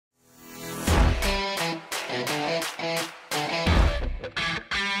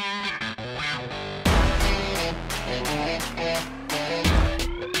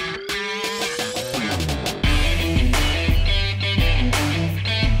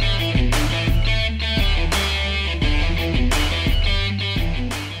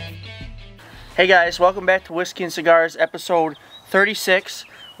Hey guys, welcome back to Whiskey and Cigars, episode 36.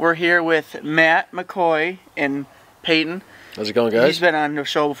 We're here with Matt, McCoy, and Payton. How's it going, guys? He's been on the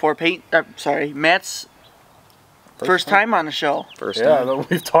show before. Matt's first time on the show. First time. Yeah,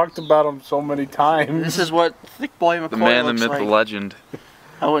 we've talked about him so many times. This is what Thick Boy McCoy The man, the looks myth, like. the legend.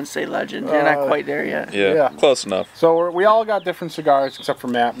 I wouldn't say legend. You're not quite there yet. Yeah, close enough. So we all got different cigars except for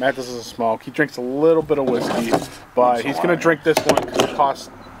Matt. Matt doesn't smoke. He drinks a little bit of whiskey, but he's going to drink this one because it costs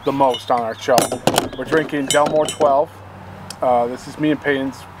the most on our show. We're drinking Delmore 12. This is me and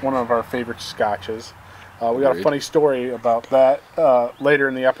Payton's one of our favorite scotches. We got a funny story about that later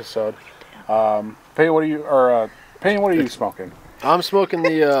in the episode. Payton, what are you smoking? I'm smoking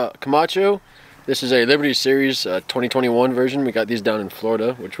the Camacho. This is a Liberty Series 2021 version. We got these down in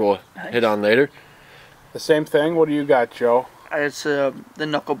Florida, which we'll hit on later. The same thing. What do you got, Joe? It's the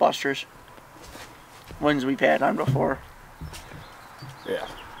Knuckle Busters. Ones we've had on before. Yeah.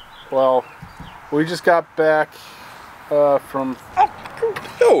 Well, we just got back from...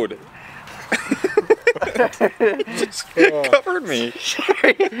 Dude! Just covered me.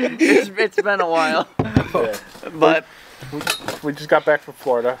 Sorry. It's been a while. Yeah. But... We just got back from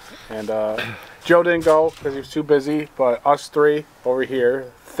Florida, and Joe didn't go because he was too busy, but us three over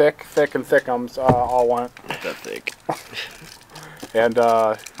here, thick and thickums, all went. That thick. And,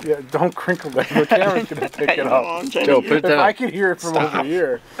 yeah, don't crinkle that. The camera's going to pick it up. Joe, put it down. I can hear it from over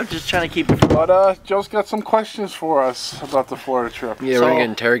here. I'm just trying to keep it from... But, Joe's got some questions for us about the Florida trip. Yeah, we're going to get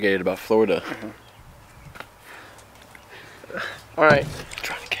interrogated about Florida. All right.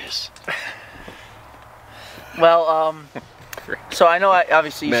 Trying to kiss. Well, so I know,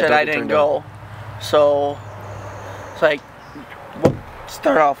 obviously you Matt, said I didn't go, so it's like, we'll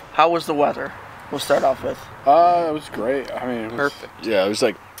start off, how was the weather? We'll start off with. It was great. I mean, it was Perfect. Yeah, it was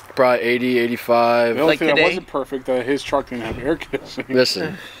like probably 80, 85. The only Like thing that today? wasn't perfect, that his truck didn't have air conditioning.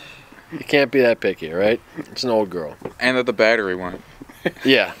 Listen, you can't be that picky, right? It's an old girl. And that the battery went.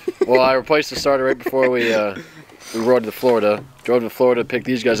 Yeah. Well, I replaced the starter right before we rode to Florida. Drove to Florida, picked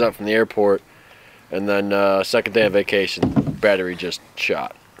these guys up from the airport. And then second day of vacation, battery just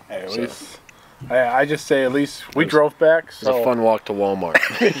shot. Hey, at least, I just say at least we drove back. It was So a fun walk to Walmart.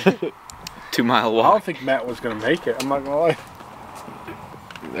 2-mile I walk. don't think Matt was going to make it. I'm not going to lie.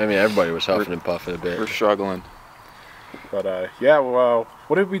 I mean, everybody was huffing and puffing a We're bit. struggling. But, yeah, well,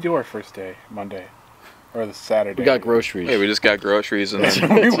 what did we do our first day? Monday? Or the Saturday? We got groceries. Hey, we just got groceries and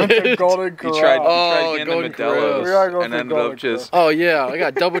then We went to Golden Corral. he tried Oh, getting Golden the Corral. Modelo's We gotta go and for ended Golden up just... Oh, yeah. I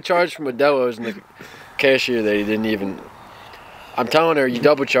got double charged from Modelo's, and the cashier there, he didn't even... I'm telling her, you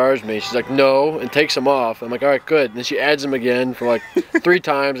double charged me. She's like, no, and takes them off. I'm like, all right, good. And then she adds them again for like 3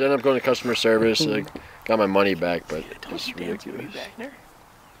 times. I end up going to customer service. Like, got my money back, but it's ridiculous. Back there.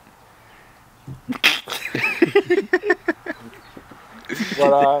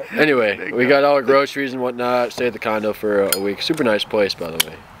 But, Anyway, we got all our groceries and whatnot. Stayed at the condo for a week. Super nice place, by the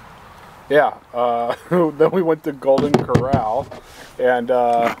way. yeah, then we went to Golden Corral. And,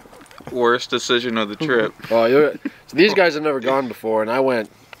 Worst decision of the trip. Oh, so these guys have never gone before, and I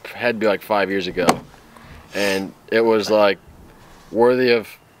went, had to be like 5 years ago. And it was like worthy of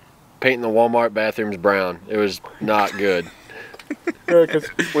painting the Walmart bathrooms brown. It was not good. because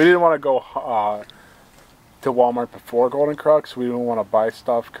we didn't want to go to Walmart before Golden Corral because we didn't want to buy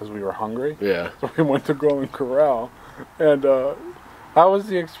stuff because we were hungry. Yeah. So we went to Golden Corral. And, how was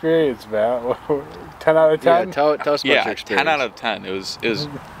the experience, Matt? 10 out of 10? Yeah, tell us about your Yeah, experience. 10 out of 10. It was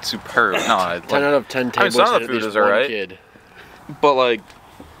superb. No, 10 out of 10 tables some of had the at food least was one alright. kid. But like,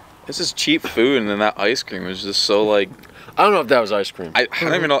 this is cheap food, and then that ice cream was just so like... I don't know if that was ice cream. I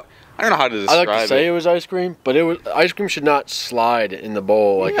don't even know... I don't know how to I describe like to say it was ice cream, but it was ice cream should not slide in the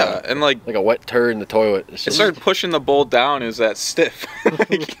bowl like and like a wet turd in the toilet. It's it just, started pushing the bowl down. It was that stiff,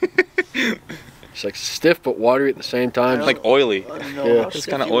 it's like stiff but watery at the same time. like oily. I don't know Yeah. how Just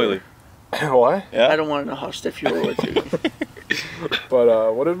stiff kind of you were. oily. What? Yeah. I don't want to know how stiff you were with it.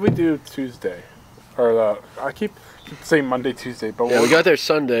 But what did we do Tuesday? Or I keep saying Monday, Tuesday, but Yeah, we got there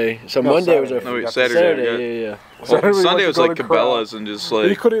Sunday. So No, Monday was our Saturday. No, wait, Saturday, Saturday. yeah. Well, Saturday we went Sunday to was like Golden Corral. Cabela's and just we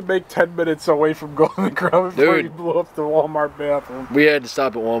like couldn't make 10 minutes away from Golden Corral before Dude. you blew up the Walmart bathroom. We had to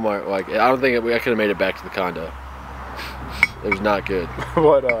stop at Walmart. Like I don't think I could have made it back to the condo. It was not good.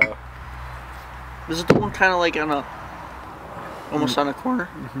 But Was it the one kind of like on a, almost on a corner?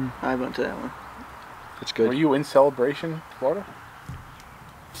 I went to that one. It's were good. you in Celebration, Florida?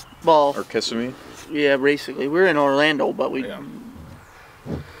 Well, or kissing me. yeah, basically. We were in Orlando, but we... Yeah.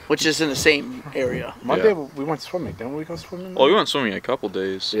 Which is in the same area. Monday Yeah. we went swimming. Didn't we go swimming? Well, we went swimming a couple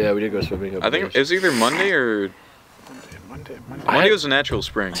days. Yeah, we did go swimming. I think it was either Monday or Monday. Monday was a natural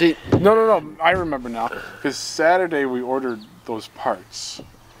spring. See, No. I remember now. Because Saturday we ordered those parts.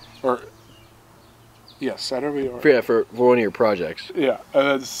 Or Yes, Saturday. Yeah, for one of your projects. Yeah, and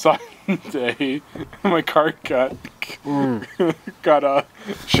then Sunday, my car got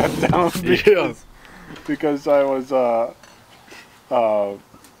shut down because I was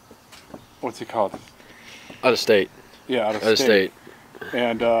what's it called? Out of state. Yeah, out Out of state.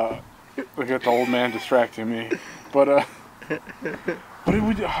 And we got the old man distracting me, but what did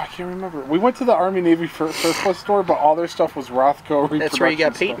we do? Oh, I can't remember. We went to the Army Navy surplus store, but all their stuff was Rothko reproduction. That's where you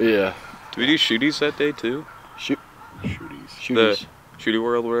got Payton. Yeah. Did we do shooties that day too? Shooters. The Shooty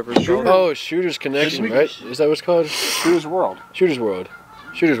World, whatever it's called. Oh, Shooters Connection, right? Is that what it's called? Shooters World. Shooters World.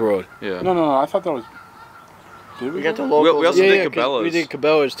 Shooters World. Yeah. No. I thought that was. Did We got the locals. We also did 'cause Cabela's. We did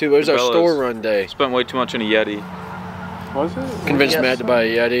Cabela's too. It was our Cabela's. store run day. Spent way too much on a Yeti. Was it? Convinced Yes. Matt to buy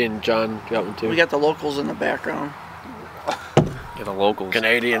a Yeti, and John got one too. We got the locals in the background. Yeah, the locals.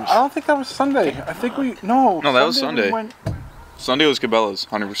 Canadians. I don't think that was Sunday. I think we no. No, that was we Sunday. went- Sunday was Cabela's,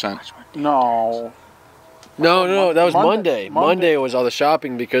 100%. no. No, that was Monday. Monday. Monday was all the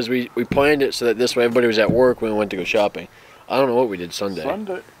shopping because we planned it so that this way everybody was at work when we went to go shopping. I don't know what we did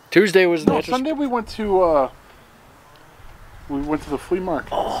Sunday. Tuesday was No, natural Sunday we went to the flea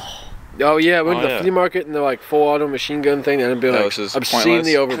market. Oh yeah, we went to the yeah. flea market and the like full auto machine gun thing. And it'd be That like was just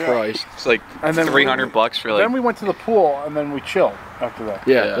obscenely pointless. overpriced. It's like And then $300 for like. Then we went to the pool and then we chilled after that.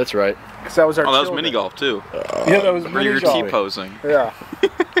 Yeah, Yeah. that's right. Because that was our. Oh, that was chill mini day. golf too. Yeah, that was Where you mini were golf. T-posing. Yeah.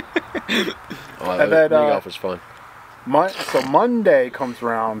 Oh, And then, mini golf was fun. So Monday comes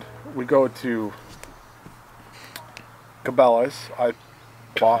around, we go to Cabela's. I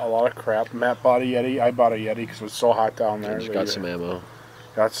bought a lot of crap. Matt bought a Yeti. I bought a Yeti because it was so hot down there. Just got some ammo.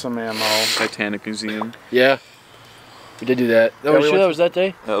 Got some ammo. Titanic Museum. Yeah, we did do that. No, Yeah, we we sure went that was that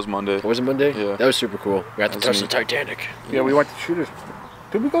day? That was Monday. Was it Monday? Yeah. That was super cool. We got to That was touch the neat. Titanic. Yeah, we went to Shooters.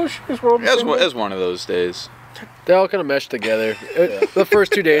 Did we go to Shooters World? the It was, same it day? was one of those days. They all kind of meshed together. The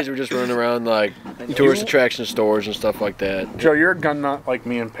first 2 days we were just running around like tourist attraction stores and stuff like that. Joe, you're a gun nut like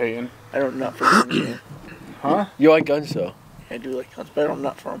me and Payton. I don't nut for guns. Huh? You like guns though? I do like guns, but I don't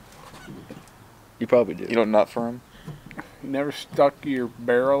nut for them. You probably do. You don't nut for him? You never stuck your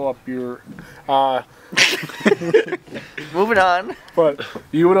barrel up your. Moving on. But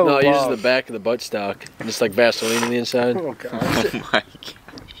you would have No, loved. it uses the back of the buttstock. Just like Vaseline on the inside. Oh, God. Oh my god.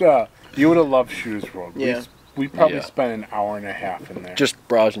 Yeah, you would have loved Shooters World. Yeah. We probably Yeah. spent an hour and a half in there. Just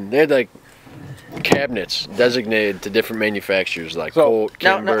browsing. They had like cabinets designated to different manufacturers like So- Colt,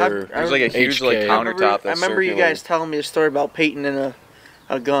 No, no, Kimber. I- There's like a huge like HK. countertop I that's remember you circular. guys telling me a story about Payton and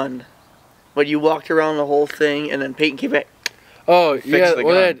a gun. But you walked around the whole thing, and then Payton came back. Oh yeah, the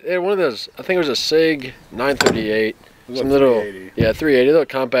well gun. they had one of those. I think it was a Sig 938. It was Some a little 380. 380, little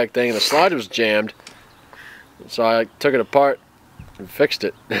compact thing, and the slide was jammed. So I took it apart and fixed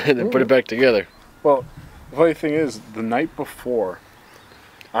it, and then put it back together. Well, the funny thing is, the night before,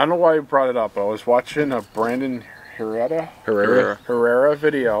 I don't know why I brought it up. I was watching a Brandon Herrera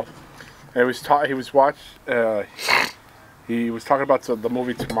video. And he was talking about the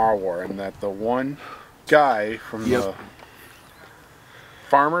movie Tomorrow War, and that the one guy from the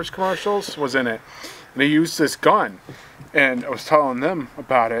farmers commercials was in it, and he used this gun. And I was telling them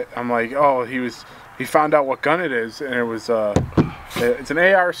about it. I'm like, oh, he found out what gun it is, and it was it's an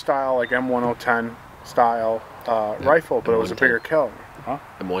AR style, like M1010 style rifle, but it was a bigger caliber. Huh?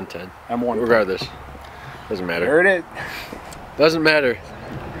 M110. M1. Regardless, doesn't matter. There it is. Doesn't matter.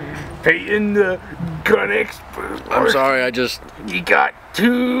 Payton, the gun expert. I'm sorry. I just You got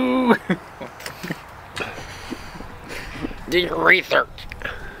two. did research.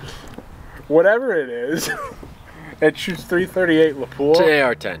 Whatever it is, it shoots 338 Lapua. It's an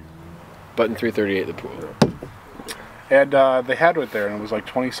AR-10, button 338 the pool. And they had it there, and it was like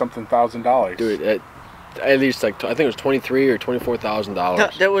 $20-something thousand. Dude, at least like I think it was $23,000 or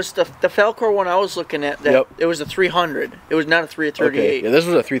 $24,000. That was the Falcor one I was looking at. That Yep. It was a 300. It was not a 338. Okay, yeah, this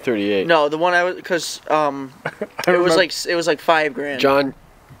was a 338. No, the one I was because it was like $5,000. John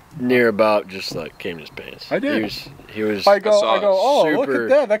near about just like came in his pants. I did. He was. I go, oh, look super- at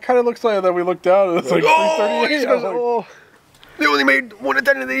that. That kind of looks like that. We looked down, and it's like Oh, 338. he I was goes, like, oh, they only made 1 to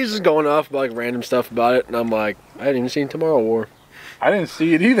 10 of these. Is going off about like random stuff about it, and I'm like, I hadn't even seen Tomorrow War. I didn't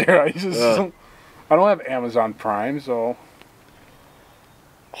see it either. I just, I don't have Amazon Prime, so.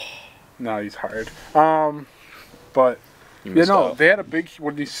 No, he's hired. But they had a big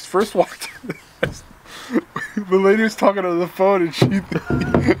when he first walked. The lady was talking on the phone, and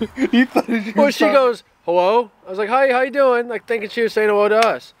he thought she Well, was she goes, hello. I was like, hi, how you doing? Like thinking she was saying hello to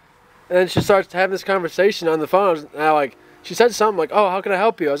us, and then she starts having this conversation on the phone. And I like, she said something like, oh, how can I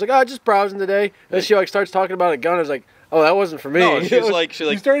help you? I was like, oh, just browsing today. And then she like starts talking about a gun. I was like, oh, that wasn't for me. No, she was like,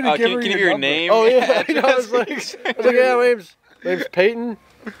 started to give can her you give your your number. name? oh yeah. I was like, yeah, my name's Payton.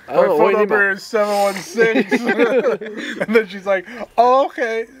 I don't know, My what phone do you number is 716. And then she's like, oh,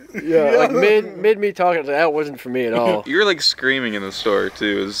 okay. Yeah, like mid me talking, I was like, that wasn't for me at all. You were like screaming in the store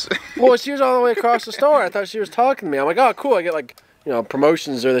too. It was Well, she was all the way across the store. I thought she was talking to me. I'm like, oh, cool. I get like,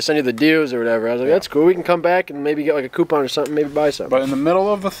 promotions or they send you the deals or whatever. I was like, that's cool. We can come back and maybe get like a coupon or something, maybe buy something. But in the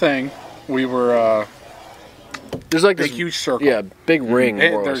middle of the thing, we were there's like big, this huge circle. Yeah, big ring.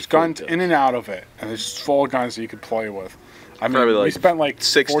 There's guns in and out of it, and there's full of guns that you could play with. I mean, probably we like spent like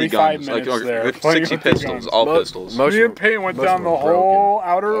 60 45 guns, minutes like there. 60 pistols, all pistols. Me and Payton went down the whole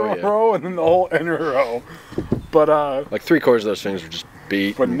outer row and then the whole inner row. But like 3/4 of those things were just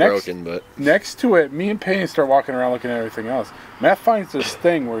beat and broken. But next to it, me and Payton start walking around looking at everything else. Matt finds this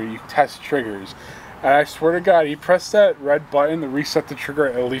thing where you test triggers. And I swear to God, he pressed that red button to reset the trigger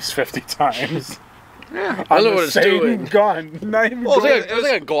at least 50 times. Yeah, I don't know what it's doing. Gun, not even. Well, it was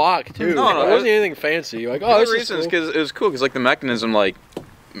like a Glock too. No, it wasn't anything fancy. Like, oh, the reason is because it was cool because like the mechanism like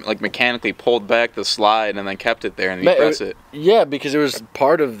mechanically pulled back the slide and then kept it there and you press it. Yeah, because it was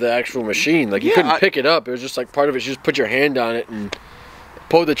part of the actual machine. Like you couldn't pick it up. It was just like part of it. You just put your hand on it and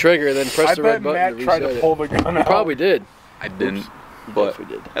pull the trigger and then press the red button. I bet Matt tried to pull the gun out. He probably did. I didn't, but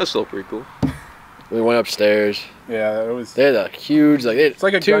that was still pretty cool. We went upstairs. Yeah, it was. They had a huge it's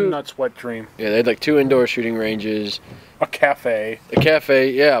like a gun nuts wet dream. Yeah, they had like 2 indoor shooting ranges, a cafe,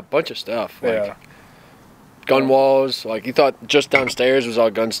 yeah, a bunch of stuff. Like gun walls. Like you thought just downstairs was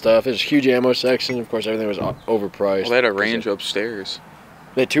all gun stuff. There's a huge ammo section. Of course, everything was overpriced. Well, they had a range upstairs.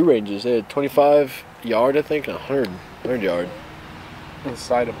 They had 2 ranges. They had 25 yard, I think, and 100 yard.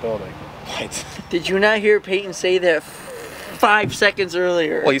 Inside a building. What? Did you not hear Payton say that 5 seconds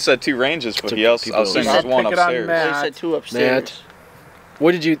earlier? Well, he said 2 ranges, but I was saying there's one upstairs. He said 2 upstairs. Matt,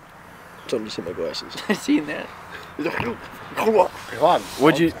 what did you... Something just hit my glasses. I seen that.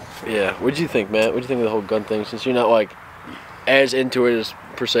 What'd you think, Matt? What'd you think of the whole gun thing? Since you're not like as into it as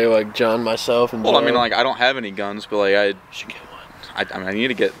per se like John, myself, and well, I mean, like I don't have any guns, but like I should get one. I mean, I need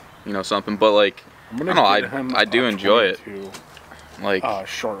to get something, but like I don't know, I do enjoy it. Like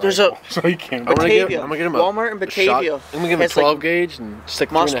short there's rifle, so he can't. I'm gonna get him Walmart in Batavia. I'm gonna give him a 12 gauge and stick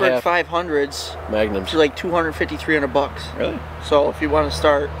 3.5 500s Magnums for like $250-300. Really? So if you want to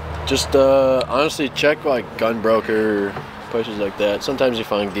start, just honestly check like Gun Broker, places like that. Sometimes you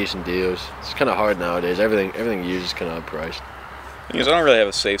find decent deals. It's kind of hard nowadays. Everything you use is kind of priced. Because I don't really have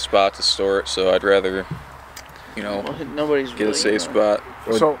a safe spot to store it, so I'd rather, nobody's get a safe spot.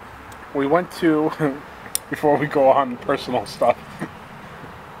 So we went to before we go on personal stuff.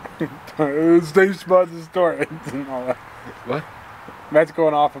 Safe spot to store it and all that. What? Matt's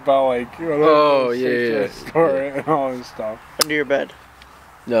going off about like store it and all this stuff. Under your bed.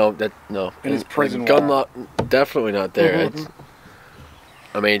 No. In his prison gun lock, definitely not there.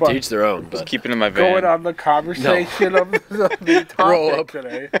 I mean, to each their own. But just keep it in my van. Going on the conversation of the topic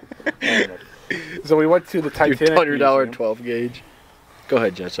today. So we went to the Titanic $100 12 gauge. Go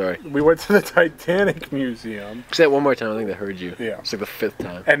ahead, Jen. Sorry. We went to the Titanic Museum. Say it one more time. I think they heard you. Yeah. It's like the 5th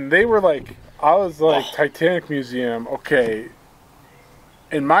time. And they were like, I was like, Titanic Museum. Okay.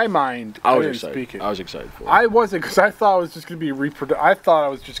 In my mind, I was excited. I was excited for it. I wasn't, because I thought it was just going to be I thought it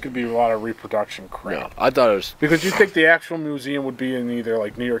was just going to be a lot of reproduction crap. No, I thought it was because you think the actual museum would be in either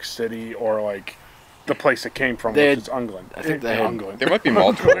like New York City or like the place it came from, which is England. I think they had England. There might be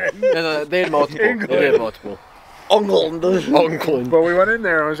multiple. They had multiple. They had multiple. England. But we went in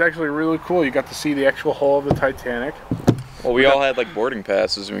there and it was actually really cool. You got to see the actual hull of the Titanic. Well, we all had like boarding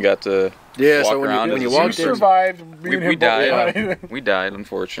passes and we got to walk around. When you walked in, survived. We died. We died,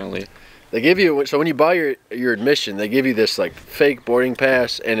 unfortunately. They give you, so when you buy your admission, they give you this like fake boarding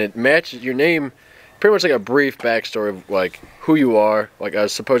pass, and it matches your name, pretty much like a brief backstory of like who you are, like a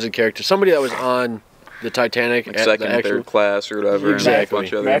supposed character, somebody that was on the Titanic, like second and third class or whatever, exactly. And a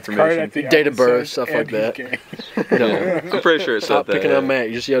bunch of other information, date of birth, stuff like that. Yeah, I'm pretty sure it said Stop that. picking on Matt.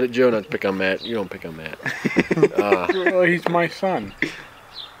 You just yelled at Joe not to pick on Matt. You don't pick on Matt. Well, he's my son.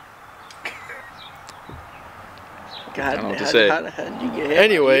 God, I don't know what to say. How did you get hit?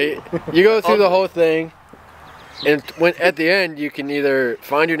 Anyway, you go through the whole thing, and at the end you can either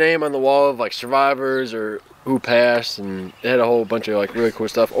find your name on the wall of like survivors or who passed, and it had a whole bunch of like really cool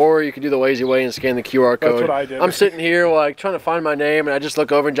stuff, or you could do the lazy way and scan the QR code. That's what I did. I'm sitting here like trying to find my name, and I just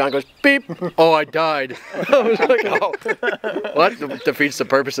look over and John goes beep. Oh, I died. I was like, oh, what defeats the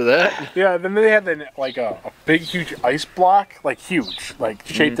purpose of that? Yeah, then they had like a big huge ice block, like huge, like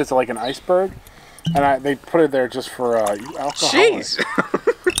shaped as like an iceberg, and they put it there just for alcohol. Jeez.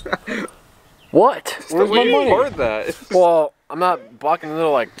 What? Where's my money? Afford that? Well, I'm not blocking a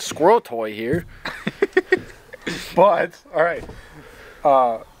little like squirrel toy here. But all right,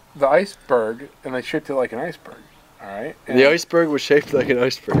 the iceberg, and they shaped it like an iceberg. All right. The iceberg was shaped like an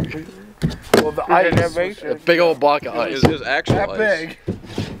iceberg. Well, the ice was A big old block of ice. It was actual that ice. big.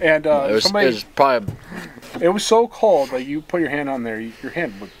 And It was probably it was so cold, like you put your hand on there, your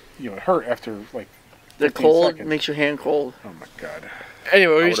hand would, hurt after like The 15 cold seconds. makes your hand cold. Oh my god.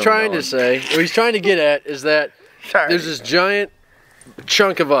 Anyway, what I he's would've trying to known. say, what he's trying to get at is that Sorry. there's this giant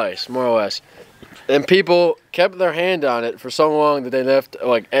chunk of ice, more or less, and people kept their hand on it for so long that they left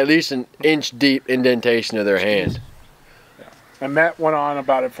like at least an inch deep indentation of their hand. And Matt went on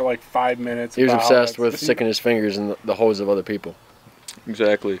about it for like 5 minutes. He was about obsessed how with it's- sticking his fingers in the holes of other people.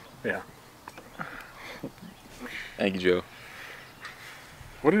 Exactly. Yeah. Thank you, Joe.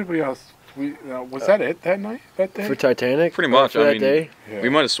 What did we else? Was that it that night? That day? For Titanic? Pretty much. For I that mean, day? Yeah. we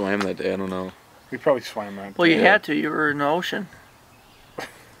might have swam that day. I don't know. We probably swam around. Well, you Yeah. had to. You were in the ocean.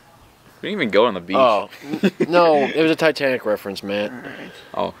 We didn't even go on the beach. Oh, no, it was a Titanic reference, man.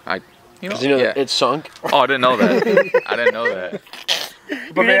 Oh, Because you know yeah. it sunk. Oh, I didn't know that. I didn't know that. You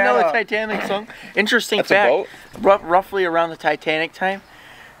But didn't know the man, Titanic sunk? Interesting That's a fact. boat? Roughly around the Titanic time,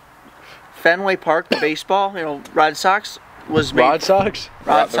 Fenway Park, the baseball, Red Sox was made. Rod Sox?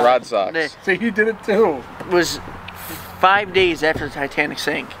 The Rod Sox. They- see, he did it too. was 5 days after the Titanic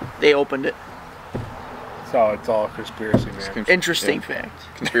sank. They opened it. So it's all conspiracy, man. Interesting Yeah.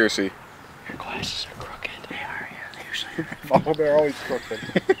 fact. Conspiracy. Your glasses are crooked. They are, yeah. They usually are. Oh, they're always crooked.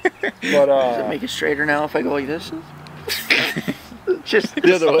 But Does it make it straighter now if I go like this? Just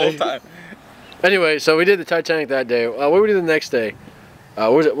The other The way. whole time. Anyway, so we did the Titanic that day. What did we do the next day?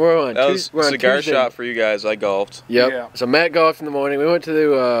 What was it? We're on That was we're on cigar Tuesday. shop for you guys. I golfed. Yep. Yeah. So Matt golfed in the morning. We went to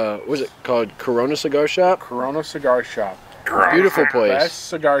the what was it called? Corona Cigar Shop. Corona Cigar Shop. Beautiful place. Best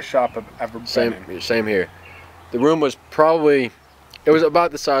cigar shop I've ever been in. Same here. The room was probably, it was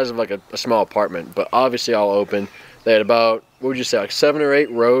about the size of like a small apartment, but obviously all open. They had about, what would you say, like 7 or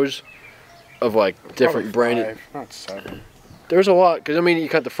 8 rows of like different Probably branded. 5, not 7. There was a lot, because I mean, you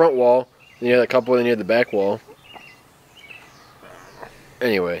cut the front wall, then you had a couple, then you had the back wall.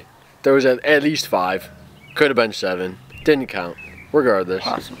 Anyway, there was at least 5. Could have been 7. Didn't count. Regardless.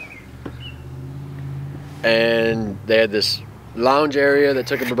 awesome. And they had this lounge area that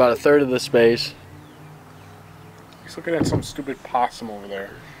took up about 1/3 of the space. He's looking at some stupid possum over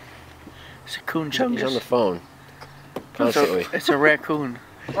there. It's a coon He's on the chungus. phone. Constantly. It's a raccoon.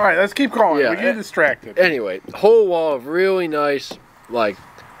 All right, let's keep going. Yeah, We get distracted. Anyway, whole wall of really nice, like,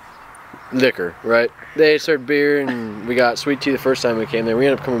 liquor, right? They served beer, and we got sweet tea the first time we came there. We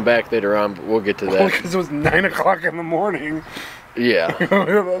ended up coming back later on, but we'll get to that. Because it was 9 o'clock in the morning. Yeah. I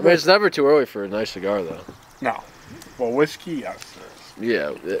mean, it's never too early for a nice cigar, though. No. Well, whiskey, yes.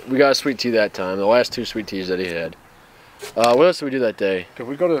 Yeah, we got sweet tea that time. The last 2 sweet teas that he had. What else did we do that day? Did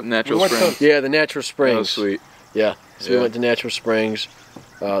we go to Natural we went Springs. To, Yeah, the Natural Springs. That was sweet. Yeah. So we Yeah. went to Natural Springs,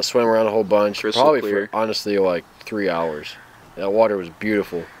 swam around a whole bunch. Crystal Probably clear. for, honestly, like 3 hours. That water was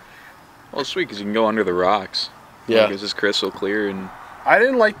beautiful. Well, it's sweet because you can go under the rocks. Yeah. Like, it's just crystal clear and I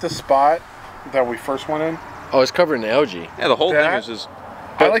didn't like the spot that we first went in. Oh, it's covered in algae. yeah, the whole That- thing is just.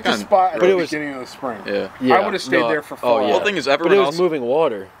 I like the kinda spot at but the it was- beginning of the spring. Yeah. Yeah. I would have stayed there for 4 oh, hours. yeah. The whole thing is But everyone it was else. moving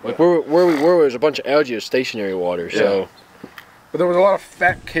water. Like where we were was a bunch of algae, was stationary water. So But there was a lot of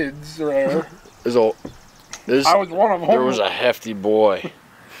fat kids there. there's a there's, I was one of them. there was a hefty boy.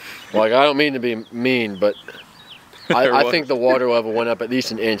 Like I don't mean to be mean, but There I was. think the water level went up at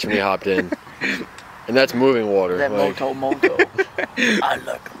least an inch when we hopped in, and that's moving water. That Like, moto. I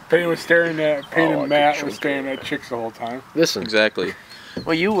look. Payton was staring at Payton Oh, I and Matt could was staring at chicks the whole time. listen, Exactly.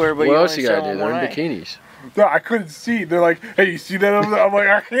 Well, you were, but what you else only you saw gotta do? They're one in eye. bikinis. No, I couldn't see. They're like, "Hey, you see that over there?" I'm like,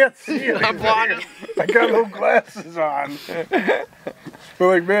 "I can't see it. I'm blinded. I got no glasses on." They're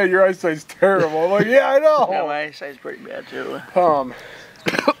like, "Man, your eyesight's terrible." I'm like, "Yeah, I Yeah, know." my eyesight's pretty bad too.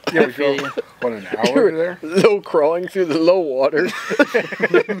 Yeah, we feel drove, you. what, an hour there? Low crawling through the low water.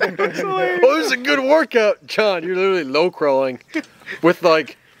 Oh, this is a good workout, John. You're literally low crawling with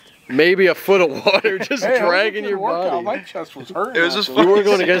like maybe a foot of water just Hey, dragging I your went to the workout. body. My chest was hurting. It was just after We were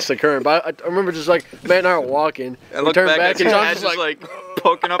going against the current, but I remember just like Matt and I were walking. I We looked turned back, back and and John's John's just like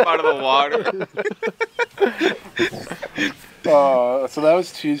poking up out of the water. So that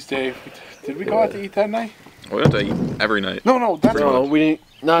was Tuesday. Did we go out to eat that night? We have to eat every night. No, that's no, what. we didn't.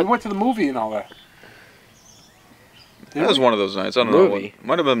 We Not went to the movie and all that. That was one of those nights. I don't Movie. know.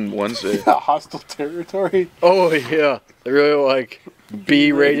 Might have been Wednesday. Hostile Territory. Oh yeah, the really like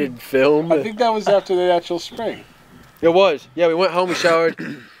B-rated film. I think that was after the actual spring. It was. Yeah, we went home, we showered,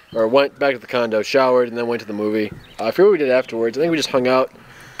 or went back to the condo, showered, and then went to the movie. I forget what we did afterwards. I think we just hung out,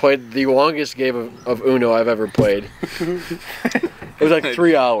 played the longest game of Uno I've ever played. It was like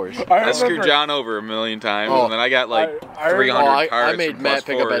 3 hours. I screwed John over a million times, and then I got like I 300 cards. I made from Matt plus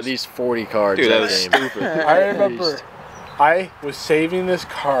pick up fours. at least 40 cards. Dude, that that was game. stupid. I remember I was saving this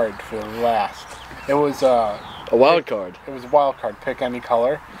card for last. It was A wild card. It was a wild card. Pick any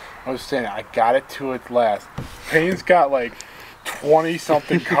color. I was saying I got it to it last. Payne's got like 20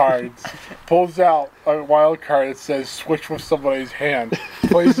 something cards. Pulls out a wild card that says switch with somebody's hand.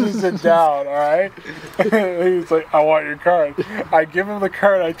 Places it down, alright? He's like, I want your card. I give him the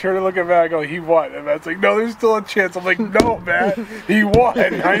card, I turn to look at Matt, I go, he won. And Matt's like, no, there's still a chance. I'm like, no, Matt, he won.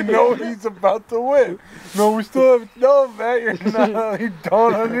 I know he's about to win. No, we still have, no, Matt, you're not, you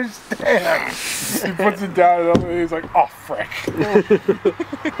don't understand. He puts it down and he's like, oh, frick.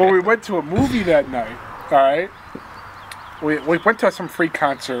 But we went to a movie that night, alright? We went to some free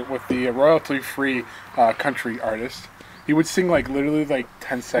concert with the royalty-free country artist. He would sing like literally like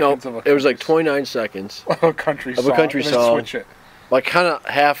 10 seconds of a. It was like 29 seconds of a country song. Of a country and then song. Switch it. Like kind of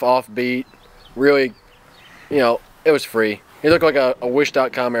half offbeat. Really, it was free. He looked like a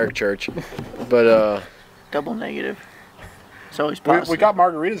Wish.com Eric Church, but Double negative. It's always possible. We got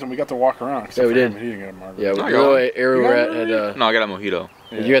margaritas and we got to walk around. Yeah, we did. He didn't get a margarita. yeah, I we got go one. area we're at had. No, I got a mojito.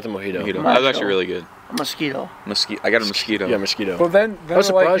 You got the mojito. Mojito. That was actually really good. A mosquito. I got a mosquito. Yeah, mosquito. Well, then I was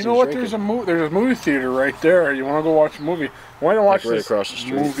we're like, surprised you know he what? was There's a movie theater right there. You want to go watch a movie? Why don't watch Like right this across the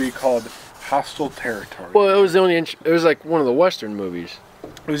street. movie called Hostile Territory? Well, it was the only. It was like one of the Western movies.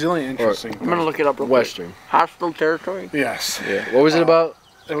 It was really interesting. I'm gonna look it up real Western. quick. Hostile territory. Yes. Yeah. What was it about?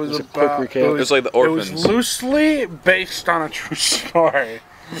 It was Just a quick about, recap. It was like the It orphans. was loosely based on a true story,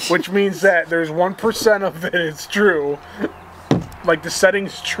 which means that there's 1% of it is true. Like the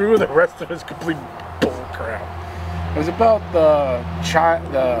setting's true, the rest of it's complete bullcrap. It was about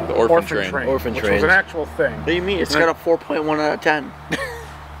the orphan train, Orphan which train. was an actual thing. What do you mean? It's got a 4.1 out of 10.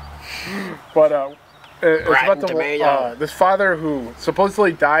 But it's about Rotten Tomato. this father who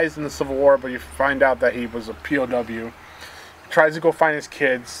supposedly dies in the Civil War, but you find out that he was a POW. Tries to go find his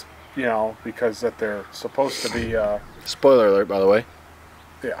kids, because that they're supposed to be. Spoiler alert, by the way.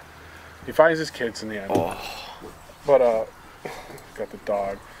 Yeah, he finds his kids in the end. Oh. But got the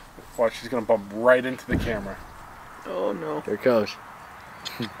dog. Watch, she's gonna bump right into the camera. Oh no. Here it comes.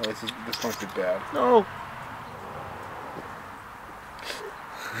 Oh, this must be bad. No.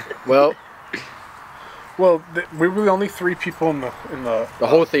 Well, we were the only 3 people in the. the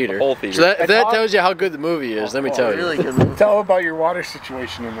whole theater. The whole theater. So if that tells you how good the movie is, let me tell you. Really good movie. Tell about your water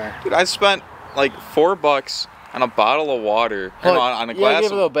situation in there. Dude, I spent like $4 on a bottle of water and on a Yeah, glass.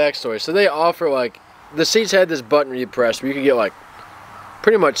 give a little backstory. So they offer the seats had this button where you press where you could get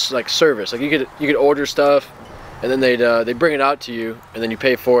pretty much like service. Like you could order stuff, and then they bring it out to you, and then you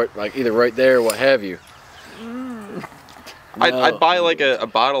pay for it either right there or what have you. I'd buy like a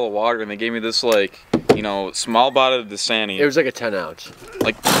bottle of water and they gave me this small bottle of Dasani. It was like a 10-ounce.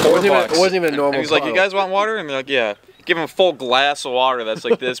 Like $4. It wasn't even a normal And he's like, bottle. you guys want water? And they're like, yeah. Give him a full glass of water that's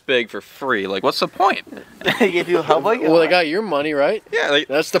like this big for free. Like, what's the point? They give you how much? Well, they got your money, right? Yeah,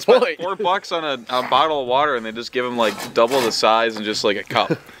 That's the spent point. $4 on a bottle of water and they just give him like double the size and just like a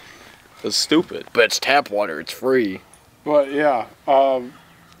cup. It's stupid. But it's tap water. It's free. But yeah,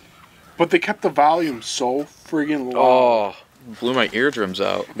 but they kept the volume so friggin' low. Oh, Blew my eardrums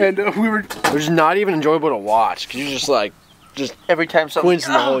out. And we were it was not even enjoyable to watch because you're just Every time something.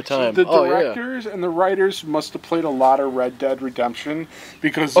 quinsing the whole time. the Oh, yeah. directors and the writers must have played a lot of Red Dead Redemption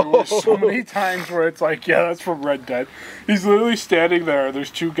because there were so many times where it's like, yeah, that's from Red Dead. He's literally standing there.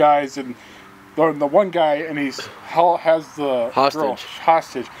 There's 2 guys and the one guy and has the girl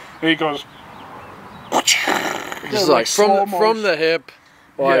hostage and he goes. Just like from the hip,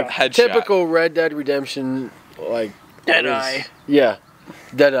 like Yeah. Headshot. typical Red Dead Redemption, like Deadeye. Yeah,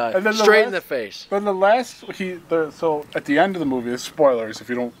 dead eye, And then the straight in last- the face. Then the last so at the end of the movie, it's spoilers if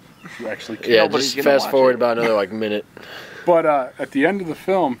you actually care. Yeah, Nobody's just gonna fast watch forward it. about another minute. But at the end of the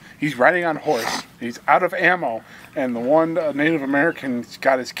film, he's riding on a horse. He's out of ammo, and the one Native American's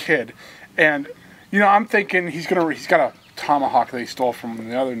got his kid. And I'm thinking he's got a tomahawk that he stole from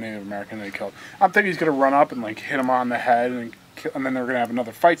the other Native American that he killed. I'm thinking he's gonna run up and hit him on the head, and then they're gonna have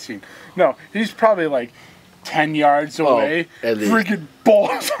another fight scene. No, he's probably 10 yards away. at least. Freaking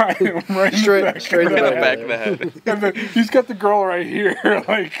bullseye him right Straight- in the back straight of in the the head. Back of the head. And then he's got the girl right here,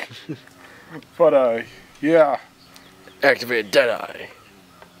 But yeah. Activate dead eye.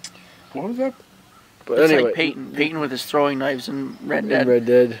 What was that? But It's anyway, like Payton with his throwing knives in Red Dead. Red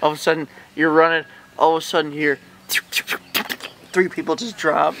Dead. All of a sudden, you're running. All of a sudden, you hear 3 people just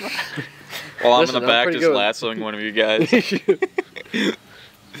drop. While I'm Listen, in the I'm back pretty just good. lassoing one of you guys.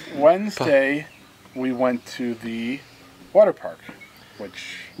 Wednesday, we went to the water park,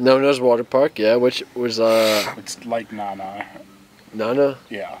 which Known as Water Park, yeah, which was it's like Nana. Nana?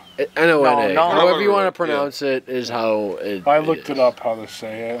 Yeah. N-O-N-A. No, However you want to pronounce it is how it I looked it up how to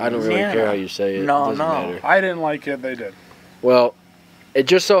say it. I don't really care how you say it. No, It doesn't no. matter. I didn't like it. They did. Well, it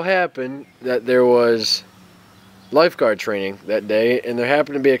just so happened that there was lifeguard training that day, and there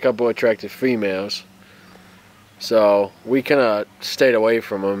happened to be a couple of attractive females. So we kind of stayed away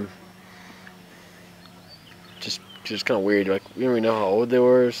from them. Just kind of weird. Like, we don't even know how old they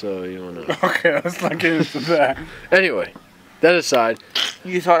were, so you don't know. Okay, let's not get into that. Anyway, that aside,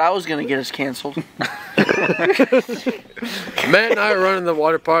 You thought I was gonna get us canceled. Matt and I are running the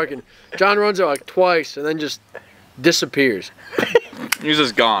water park, and John runs it like twice and then just disappears. He's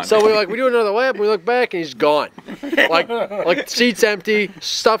just gone. So we're like, we do another lap, and we look back, and he's gone. Like seat's empty,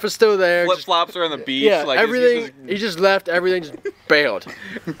 stuff is still there. Flip flops are on the beach. Yeah, like, everything. He just left. Everything just bailed.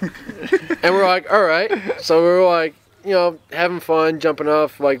 And we're like, all right. So we were like, you know, having fun, jumping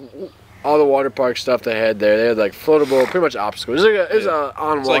off like all the water park stuff they had there. They had like floatable, pretty much obstacles. It was a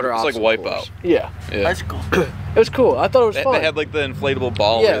on water It's like obstacle Wipeout. course. Yeah, That's cool. it was cool. I thought it was They fun. had like the inflatable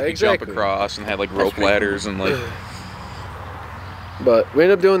ball Yeah, that you exactly. jump across, and had like rope ladders and like. But we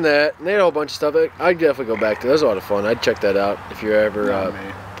ended up doing that, and they had a whole bunch of stuff. I'd definitely go back to. That was a lot of fun. I'd check that out if you're ever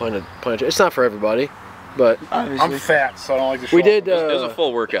planning. It's not for everybody, but I'm Obviously. fat, so I don't like to show we did. It was a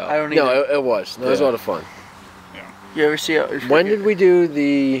full workout. I don't No, either. it was. No, it was a lot of fun. You ever see it? When did we do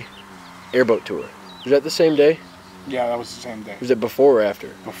the airboat tour? Was that the same day? Yeah, that was the same day. Was it before or after?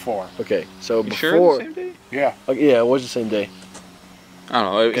 Before. Okay, so You before. sure the same day? Yeah. Yeah, it was the same day. I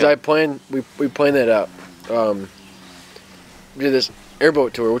don't know. Because I planned, we planned that out. We did this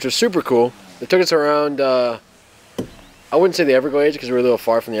airboat tour, which was super cool. It took us around, I wouldn't say the Everglades because we were a little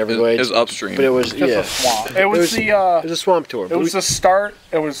far from the It Everglades. was upstream. But it was, Just yeah. a swamp. It was It was a swamp tour. It was the start.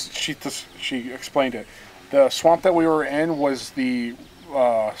 It was she explained it. The swamp that we were in was the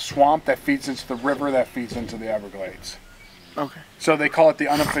swamp that feeds into the river that feeds into the Everglades. Okay. So they call it the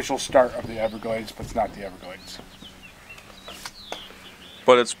unofficial start of the Everglades, but it's not the Everglades.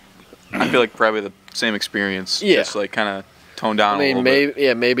 But it's, I feel like probably the same experience. Yeah. Just like kind of toned down I a mean, little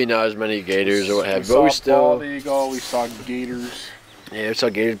bit. maybe not as many gators or what have you, saw but we still, bald eagle. We saw gators. yeah, we saw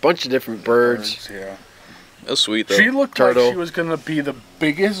gators, a bunch of different birds. Yeah. It was sweet though. She looked Turtle. like she was gonna be the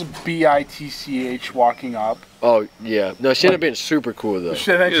biggest bitch walking up. Oh, yeah. No, she ended up being super cool, though.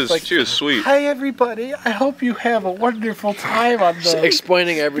 She was She was sweet. Hi everybody, I hope you have a wonderful time on the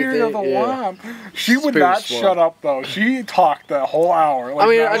Explaining Spirit everything. of the Yeah. Womp. She would Spirit not Swamp. shut up though. She talked the whole hour. Like, I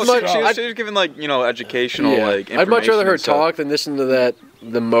mean, non-stop. I'd much- She was giving like, you know, educational Yeah. like I'd much rather information her and stuff. talk than listen to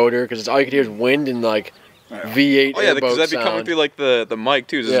the motor, because all you could hear is wind and like V8 Oh yeah, because airboat that'd be coming sound. through like the mic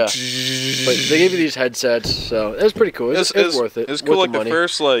too. Yeah. Just But they gave you these headsets, so it was pretty cool. It was worth it. It was cool. Worth Like the money.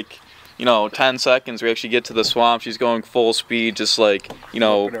 first like, you know, 10 seconds we actually get to the swamp. She's going full speed, just like, you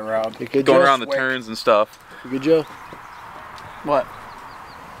know, Whipping around. You good, going Joe? around the Swick. turns and stuff. You good, Joe? What?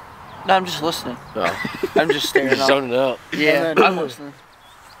 No, I'm just listening. Oh, I'm just staring just out. zoning out. Yeah, And then- I'm listening.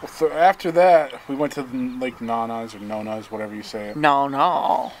 So after that, we went to Lake Nanas or Nonas, whatever you say it.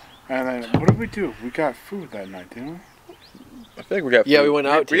 No. And then what did we do? We got food that night, didn't we? I think we got. Yeah, food. we went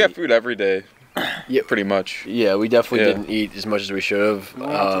out to We got eat. food every day. Yeah. pretty much. Yeah, we definitely Yeah. didn't eat as much as we should have. We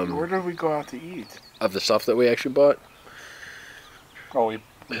went out to- where did we go out to eat? Of the stuff that we actually bought. Oh, we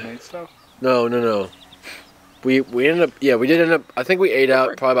made stuff? No. We ended up, yeah, we did end up, I think we ate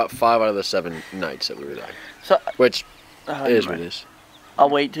out probably about 5 out of the 7 nights that we were there. So Which never is what mind. it is. I'll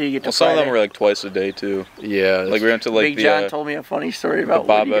wait till you get to Well, some of Friday. them were like twice a day too. Yeah. Like we went to like Big the John told me a funny story about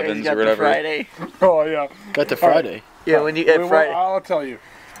Bob when you guys Evans got or whatever. to Friday. Oh, yeah. got to All right. Friday. Yeah, when you at Friday. I'll tell you.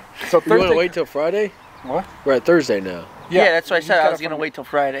 So You want Thursday. to wait till Friday? What? We're at Thursday now. Yeah, that's what I you said. I gotta was gonna find- wait till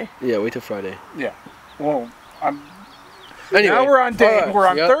Friday. Yeah, wait till Friday. Yeah. Well, Anyway. now we're on day. alright, We're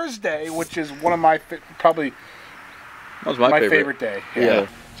on yep. Thursday, which is one of my probably That was my favorite. day. Yeah.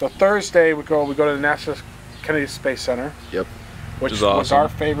 So Thursday we go to the NASA Kennedy Space Center. Yep. Which is was awesome. our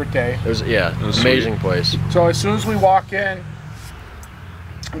favorite day. It was, yeah, It was amazing place. So as soon as we walk in,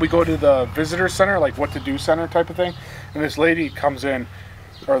 we go to the visitor center, like what to do center type of thing, and this lady comes in,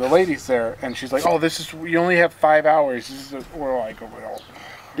 or the lady's there, and she's like, "Oh, this is you only have 5 hours." We're like, "Oh, well."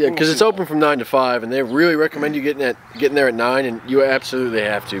 Yeah, because it's open from 9 to 5, and they really recommend you getting there at 9, and you absolutely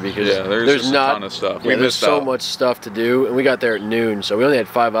have to, because Yeah, there's just not a ton of stuff. Yeah, We there's missed so out. much stuff to do, and we got there at noon, so we only had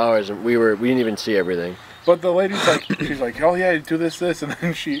 5 hours, and we didn't even see everything. But the lady's like, she's like, "Oh yeah, do this," and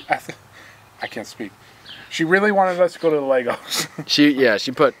then I can't speak. She really wanted us to go to the Legos.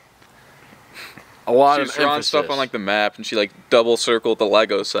 She put a lot She of was drawing emphasis. stuff on like the map, and she like double circled the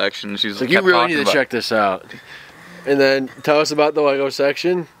Lego section. She's It's like, you really need to check this out. And then tell us about the Lego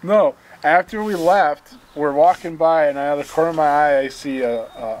section. No, after we left, we're walking by, and out of the corner of my eye, I see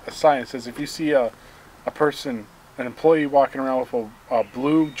a sign that says, "If you see a person an employee walking around with a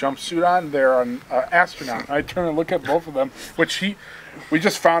blue jumpsuit on. They're an astronaut. I turn and look at both of them, which we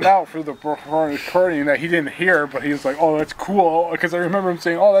just found out through the recording that he didn't hear, but he was like, "Oh, that's cool," because I remember him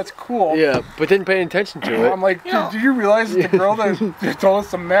saying, "Oh, that's cool." Yeah, but didn't pay attention to it. I'm like, "Do you realize that the girl that told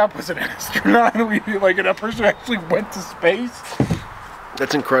us the map was an astronaut, and a person who actually went to space?"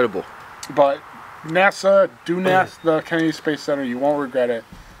 That's incredible. But NASA, the Kennedy Space Center. You won't regret it.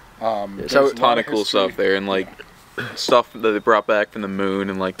 So a ton of cool stuff there, and like stuff that they brought back from the moon,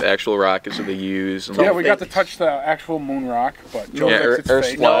 and like the actual rockets that they use. And yeah, we got to touch the actual moon rock, but Joe thinks it's Earth's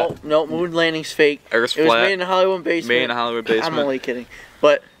fake. flat. No, moon landing's fake. Earth's it was flat. made in the Hollywood basement. Made in the Hollywood basement. I'm only kidding,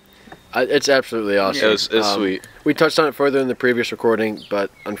 but It's absolutely awesome. It's sweet. We touched on it further in the previous recording, but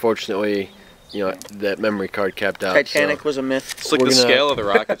unfortunately, that memory card capped out. Titanic was a myth. It's like the scale of the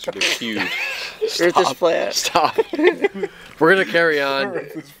rockets are just huge. Earth is flat. Stop. We're gonna carry on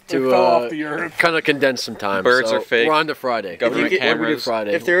It fell off the earth. kind of condense some time. Birds so are fake. We're on to Friday. Government What do we do cameras.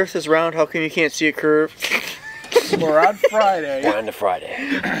 Friday? If the Earth is round, how come you can't see a curve? We're on Friday. We're on to Friday.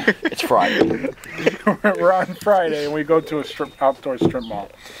 It's Friday. We're on Friday, and we go to a outdoor strip mall.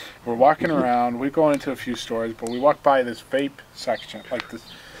 We're walking around. We go into a few stores, but we walk by this vape section, like this.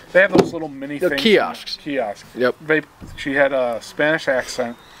 They have those little mini The things. kiosks. Kiosks. Yep. Vape. She had a Spanish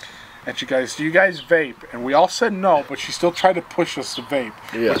accent, and she goes, "Do you guys vape?" And we all said no, but she still tried to push us to vape,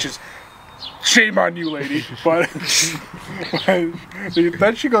 Yeah. which is shame on you, lady. But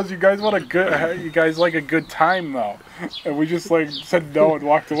then she goes, "You guys like a good time though?" And we just said no and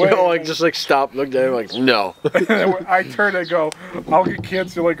walked away. Stopped, looked at him like, no. I turn and go, "I'll get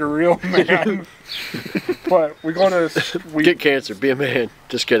cancer like a real man." But we go to Get cancer, be a man.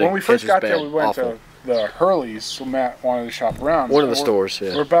 Just kidding. when we first Cancer's got there, bad. we went Awful. to the Hurley's, so Matt wanted to shop around. One of the So stores,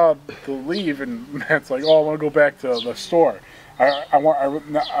 yeah. We're about to leave, and Matt's like, "Oh, I want to go back to the store. I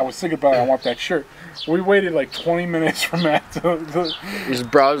was thinking about it. I want that shirt." We waited like 20 minutes for Matt to He's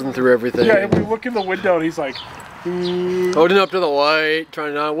browsing through everything. yeah, and we look in the window, and he's like, Holding up to the light, trying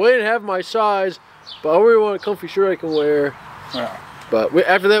to not wait to have my size, but I really want a comfy shirt I can wear. yeah. But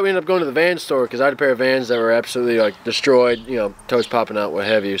after that, we ended up going to the Vans store because I had a pair of Vans that were absolutely destroyed, toes popping out, what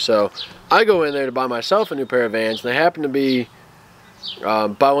have you. So I go in there to buy myself a new pair of Vans, and they happen to be buy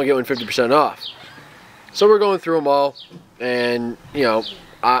one get one 50% off. So we're going through them all, and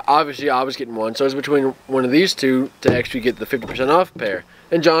obviously I was getting one, so it was between one of these two to actually get the 50% off pair.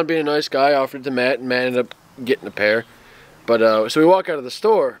 And John, being a nice guy, offered it to Matt, and Matt ended up getting a pair. But so we walk out of the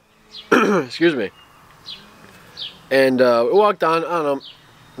store, excuse me, and we walked on, I don't know,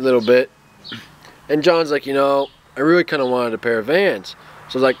 a little bit, and John's like, I really kind of wanted a pair of Vans.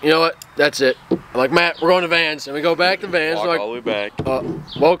 So I was like, you know what, that's it. I'm like, Matt, we're going to Vans, and we go back to Vans. Walk Like, all the way back.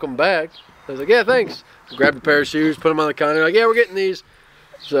 welcome back. I was like, yeah, thanks. Grabbed a pair of shoes, put them on the counter, like, yeah, we're getting these.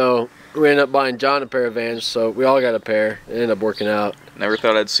 So we ended up buying John a pair of Vans, so we all got a pair. It ended up working out. Never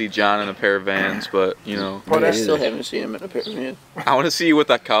thought I'd see John in a pair of Vans, but But I Yeah, still either. haven't seen him in a pair of Vans. I want to see you with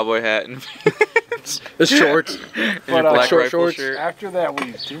that cowboy hat and The shorts. your But, black short rifle shorts. shirt. After that,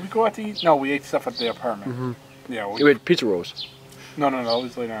 did we go out to eat? No, we ate stuff at the apartment. Yeah, We had pizza rolls. no, it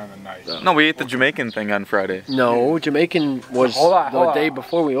was later on in the night. No, we ate the Jamaican thing on Friday. No, Jamaican was Hold on, the hold on. day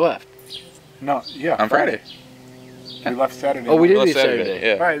before we left. No, yeah, On Friday. We left Saturday. Oh, we did Well, leave Saturday, Saturday.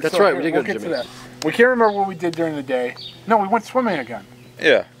 yeah. All right, That's so right, we did we'll go to get to Jamaica. that. We can't remember what we did during the day. No, we went swimming again.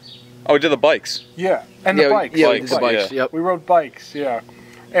 Yeah. Oh, we did the bikes. Yeah, and Yeah, the bikes. Yeah, we Bikes, did the bikes. yeah. Yep. We rode bikes, yeah.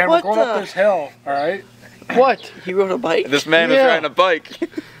 And What we're going up the- this hill, all right? What? He rode a bike. This man Yeah. was riding a bike.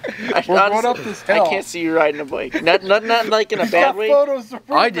 We're going up this hill. I can't see you riding a bike. Not like in a Got bad way. photos to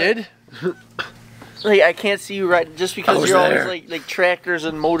prove I it. did. Like I can't see you riding just I because was you're there. always like tractors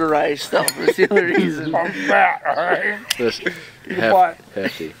and motorized stuff. That's the only reason. I'm fat, all right? This But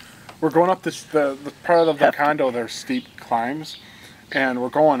hefty. we're going up this the part of the condo. There's steep climbs, and we're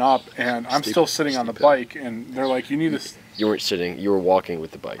going up, and I'm still sitting on the bike, and they're like, "You need to." You weren't sitting. You were walking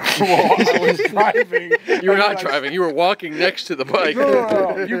with the bike. Well, I was driving. You were not driving. You were walking next to the bike.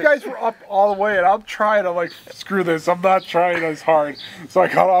 No. You guys were up all the way, and I'm trying to screw this. I'm not trying as hard. So I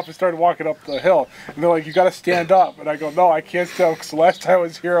got off and started walking up the hill, and they're like, "You got to stand up." And I go, "No, I can't stand up because the last time I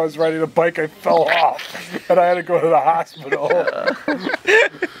was here, I was riding a bike, I fell off, and I had to go to the hospital."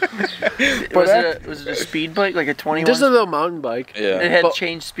 Was it a speed bike, like a 21? Just a little mountain bike. It Yeah. had But-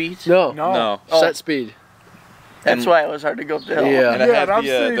 changed speeds. No. No. Oh. Set speed. That's And- why it was hard to go up the hill. Yeah. And it Yeah, had and I'm the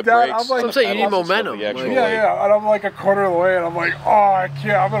sitting down, brakes. I'm like- I'm saying you need pedals instead of momentum. the actual, Like- Yeah, and I'm like a quarter of the way, and I'm like, "Oh, I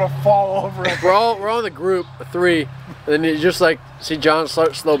can't! I'm gonna fall over it." We're all in the group of three, and then you just see John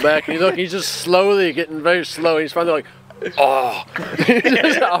start slow back, and you look, he's just slowly getting very slow. He's finally like, oh, he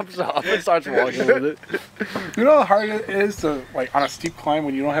just hops off and starts walking with it. You know how hard it is to on a steep climb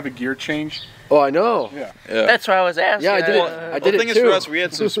when you don't have a gear change, Oh, I know. Yeah. That's why I was asking. Yeah, I did it. I did the it thing is, too. for us, we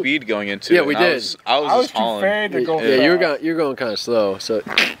had some speed going into Yeah, it. we and did. I was I was just too hauling. fast to go. Yeah, you're going kind of slow. So.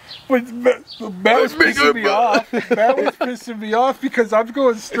 But Matt was pissing me off. Matt was pissing me off because I'm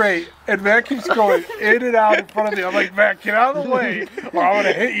going straight, and Matt keeps going in and out in front of me. I'm like, Matt, get out of the way, or I'm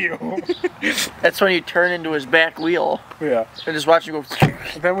gonna hit you. That's when you turn into his back wheel Yeah. and just watch him go.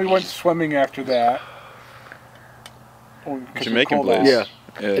 And then we went swimming after that. Oh, 'cause Jamaican we cooled place. off.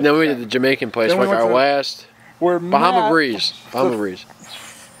 Yeah. And then we did the Jamaican place, Then we like went our to- last Where Bahama Matt- Breeze. Bahama Breeze.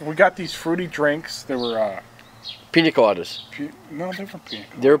 We got these fruity drinks. They were Pina coladas. no, they were pina.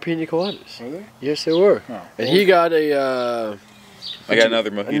 They were pina coladas. Were they? Yes, they were. Oh. And he got a I got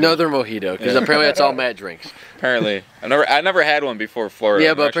another mojito. another mojito because apparently that's all Matt drinks. Apparently, I never had one before Florida. Yeah,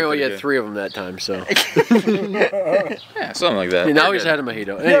 They're but actually apparently he pretty had 3 of them that time. So good. Yeah, something like that. now They're he's good. had a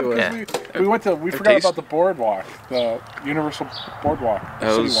mojito. Yeah, Anyway, because we forgot taste- about the boardwalk, the Universal Boardwalk,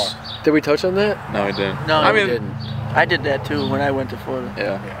 That City was- Walk. did we touch on that? No, I didn't. No, I we mean, didn't. I did that too when I went to Florida.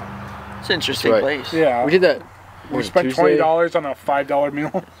 yeah. Yeah, It's an interesting right. place. yeah. We did that. We was it spent Tuesday? $20 on a $5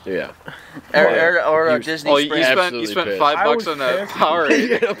 meal. Yeah. Or He was- Disney Oh, you Springs. spent Absolutely $5 I was on that pissed.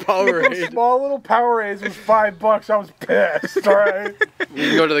 Powerade. a Powerade. The small little Powerade was $5. I was pissed. All right. You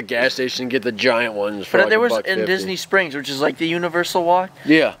can go to the gas station and get the giant ones for But like there was $1.50. in Disney Springs, which is like the Universal Walk.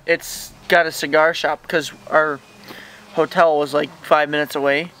 Yeah. It's got a cigar shop because our hotel was like 5 minutes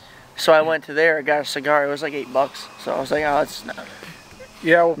away. So I went to there, got a cigar. It was like $8. So I was like, oh, it's not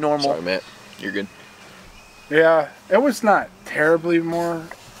Yeah. Well, normal. Sorry, Matt. You're good. yeah. It was not terribly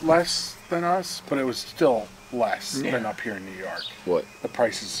less than us, but it was still less than up here in New York. What? The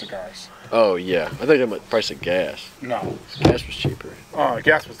price of cigars. Oh yeah. I thought you were about the price of gas. No. Gas was cheaper.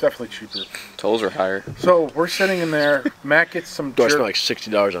 Gas was definitely cheaper. Tolls are higher. So we're sitting in there. Matt gets some Do I spend jerk. like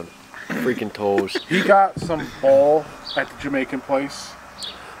 $60 on freaking tolls? He got some bowl at the Jamaican place.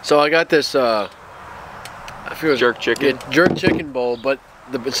 So I got this. I feel it was Jerk chicken. jerk chicken bowl, but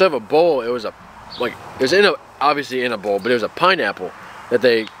instead of a bowl, it was obviously in a bowl, but it was a pineapple that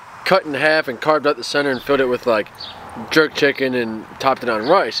they cut in half and carved out the center and filled it with like jerk chicken and topped it on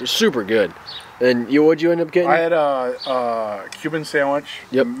rice. It was super good. And what'd you end up getting? I had a Cuban sandwich.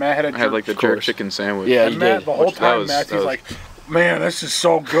 Yep. Matt had a I had like the Of jerk course. chicken sandwich. Yeah, And you Matt, did. the whole Which- that time, was- Matt's that he's was- like, man, this is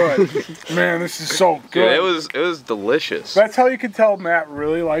so good. Man, this is so good. Dude, it was delicious. That's how you can tell Matt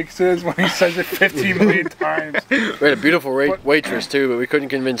really likes it, is when he says it 15 million times. We had a beautiful waitress too, but we couldn't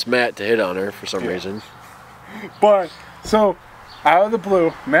convince Matt to hit on her for some reason. But, so, out of the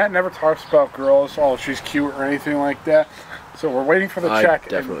blue, Matt never talks about girls, oh, she's cute or anything like that. So we're waiting for the I check.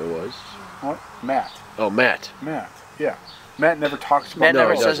 definitely was. What? Matt. Oh, Matt. Matt. Yeah. Matt never talks about Matt No,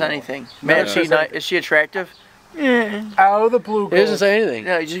 never he says doesn't. anything. Never Matt, says is she attractive? Yeah. Out of the blue, He doesn't goes, say anything.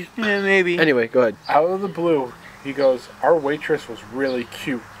 No, maybe. Anyway, go ahead. out of the blue, he goes, our waitress was really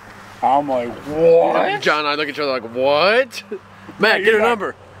cute. I'm like, what? John and I look at each other like, what? Matt, get you're her not-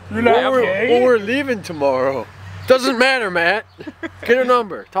 number. You're not Well, gay? we're leaving tomorrow. Doesn't matter, Matt. Get her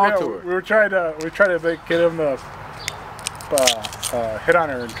number. Talk Yeah, to we her. were trying to get him to hit on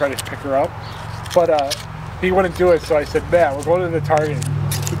her and try to pick her up, but he wouldn't do it. So I said, Matt, we're going to the Target.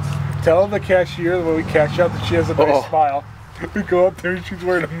 Tell the cashier when we cash out that she has a nice smile. We go up there and she's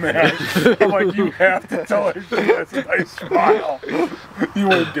wearing a mask. I'm like, you have to tell her she has a nice smile. You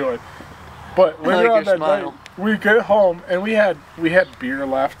wouldn't do it. But later like on your that smile. night, we get home and we had beer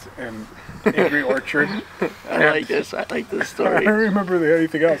left in Angry Orchard. I like this. I like this I story. don't remember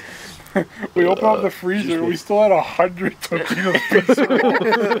anything else. We opened up the freezer and we still had 100 Totinos pizza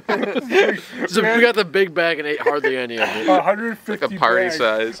rolls. So we got the big bag and ate hardly any of it. 150 Like a party bags.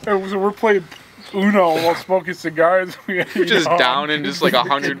 size. And so we're playing Uno while smoking cigars. We Just down in just like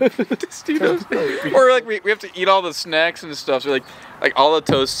 100 Tostitos. Or like we have to eat all the snacks and stuff. So like all the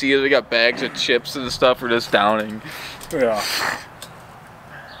Tostitos, we got bags of chips and stuff. We're just downing. Yeah.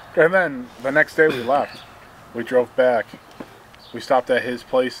 And then the next day we left. We drove back. We stopped at his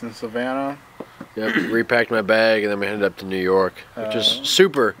place in Savannah. Yep, repacked my bag and then we headed up to New York, which is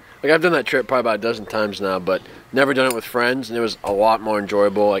super. Like I've done that trip probably about a dozen times now, but never done it with friends, and it was a lot more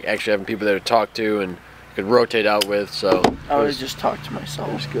enjoyable. Like actually having people there to talk to and could rotate out with. So I always just talk to myself.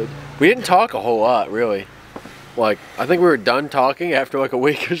 it was good. We didn't talk a whole lot, really. Like I think we were done talking after like a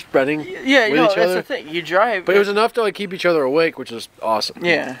week of spreading Yeah, with that's each other. the thing. You drive. But it was enough to like keep each other awake, which was awesome.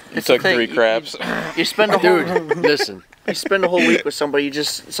 Yeah. You it's the took thing. 3 craps. You spend a whole Dude, listen. you spend a whole week with somebody.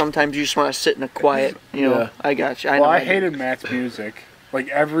 Sometimes you just want to sit in a quiet. Yeah. I got you. Well, I know. hated Matt's music. Like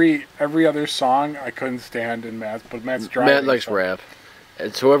every other song I couldn't stand in Matt's, but Matt's driving. Matt likes so- rap.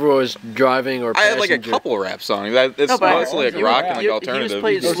 It's whoever was driving or I had like a passenger. couple rap songs. It's No, but mostly like you- rock and like He alternative. just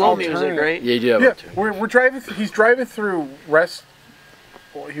plays Those slow alternative. music, right? Yeah, you do have Yeah, it too. we're driving. He's driving through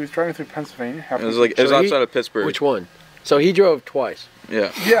Well, he was driving through Pennsylvania. It was outside of Pittsburgh. Which one? So he drove twice.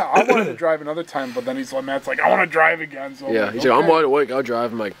 Yeah. Yeah, I wanted to drive another time, but then Matt's like, I want to drive again. So Yeah, he's like, I'm wide awake. I'll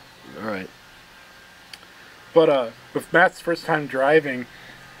drive. I'm like, all right. But with Matt's first time driving,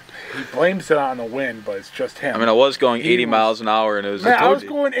 he blames it on the wind, but it's just him. I mean, I was going 80 miles an hour, and it was. Man, I was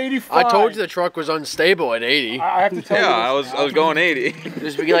going 85. I told you the truck was unstable at 80. I have to tell you. Yeah, I was going 80.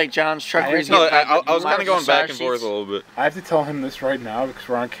 This would be like John's truck. where he's No, getting I was kind of going back and massage forth seats. a little bit. I have to tell him this right now because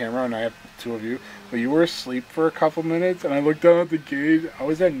we're on camera and I have two of you. But you were asleep for a couple minutes, and I looked down at the gauge. I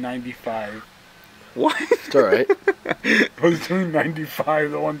was at 95. What? It's all right. I was doing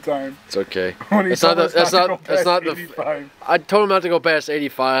 95 the one time. It's okay. When he That's told not us the. That's to go not. That's past not the. 85. I told him not to go past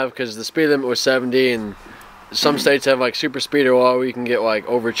 85 because the speed limit was 70, and some states have like super speeder law where you can get like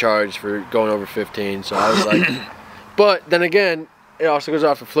overcharged for going over 15. So I was like, but then again, it also goes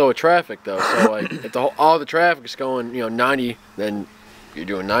off the flow of traffic though. So like, if all the traffic is going 90, then you're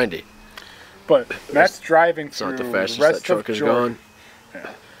doing 90. But Matt's driving It's through not the the fastest rest that truck of has Georgia.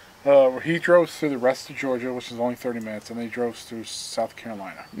 gone. He drove through the rest of Georgia, which is only 30 minutes, and then he drove through South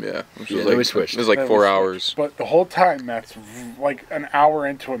Carolina. Yeah. Which Yeah, was then like, we switched. It was like Then 4 we hours. switched. But the whole time, Matt's like an hour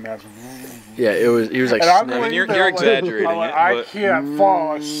into it, Matt's. Yeah, it was. He was like. And I'm I mean, laying you're there, I'm like- exaggerating I'm like, it, I but- can't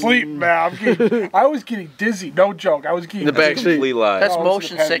fall asleep, man. I was getting dizzy. No joke. I was getting The back dizzy. seat. Complete lie. That's No, I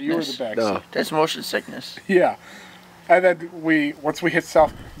was in the motion passenger, you were sickness. the back No. seat. That's motion sickness. Yeah. And then once we hit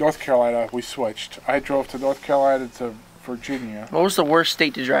North Carolina, we switched. I drove to North Carolina to Virginia. What was the worst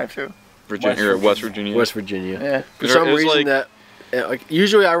state to drive through? West Virginia. West Virginia. Yeah. For It some was reason like-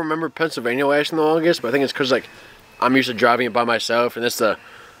 usually I remember Pennsylvania lasting the longest, but I think it's because like I'm used to driving it by myself, and it's the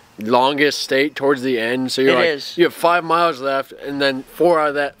longest state towards the end. So you're It is. you have 5 miles left, and then 4 out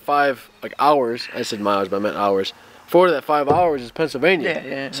of that 5 hours. I said miles, but I meant hours. 4 of that 5 hours is Pennsylvania.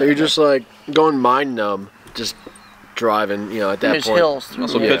 Yeah. So you're just like going mind numb, just driving. At that There's point. hills through.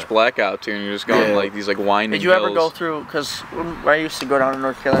 Also Yeah. pitch black out too, and you're just going Yeah. like these like winding Did you ever hills. go through? Because when I used to go down to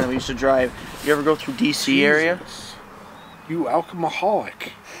North Carolina, we used to drive. You ever go through DC area? Jesus. You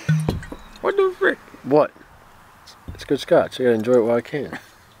alcoholic. What the frick? What? It's good scotch. I gotta enjoy it while I can.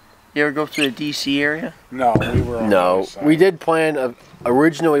 You ever go through the DC area? No, we were on the No, other side. we did plan.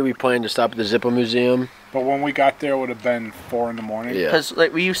 Originally, we planned to stop at the Zippo Museum. But when we got there, it would have been 4 in the morning. Yeah. Because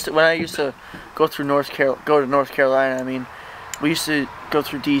like when I used to go through go to North Carolina. I mean, we used to go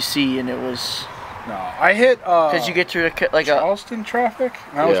through DC, and it was No, I hit because you get through Charleston traffic.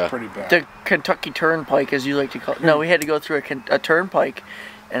 That Yeah. was pretty bad. the Kentucky Turnpike, as you like to call it. No, we had to go through a turnpike,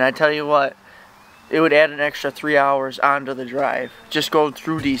 and I tell you what, it would add an extra 3 hours onto the drive just going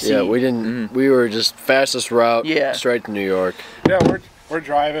through DC. Yeah, we didn't. We were just fastest route. Yeah. Straight to New York. Yeah, we're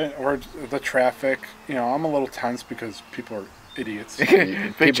driving. The traffic. I'm a little tense because people are idiots.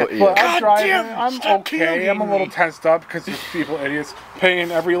 People, But yeah. I'm driving. I'm okay. I'm a little tensed up because there's people idiots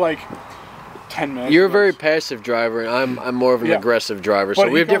paying every 10 minutes. You're a very passive driver, and I'm more of an Yeah. aggressive driver. So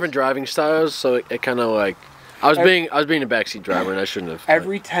But we he have goes- different driving styles. So it kind of like I was being a backseat driver, and I shouldn't have.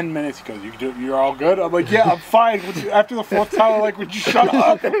 Every 10 minutes he goes, you're all good? I'm like, yeah, I'm fine. After the 4th time, I'm like, would you shut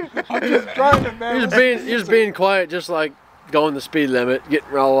up? I'm just driving, man. You're just being quiet, just like going the speed limit,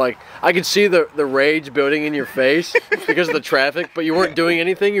 getting all like I could see the rage building in your face because of the traffic, but you weren't doing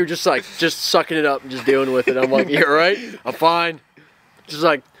anything. You were just sucking it up and just dealing with it. I'm like, you're right. I'm fine. Just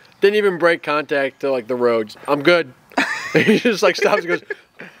like didn't even break contact to like the roads. I'm good. He just like stops and goes,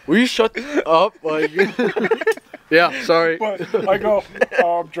 will you shut up? Like, yeah, sorry. But I go,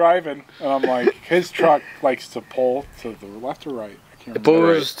 I'm driving, and I'm like, his truck likes to pull to the left or right. I can't It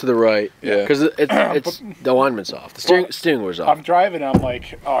remember. pulls to the right. Yeah. Because it's the alignment's off. The steering was off. I'm driving, and I'm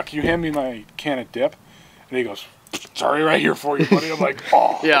like, can you hand me my can of dip? And he goes, sorry, right here for you, buddy. I'm like,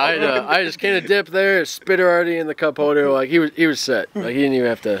 oh. Yeah, I just can of dip there, spitter already in the cup holder. Like he was set. Like he didn't even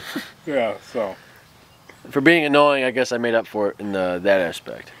have to. Yeah, so. For being annoying, I guess I made up for it in that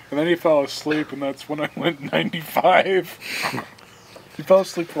aspect. And then he fell asleep, and that's when I went 95. He fell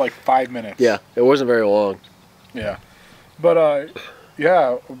asleep for like 5 minutes. Yeah, it wasn't very long. Yeah. But,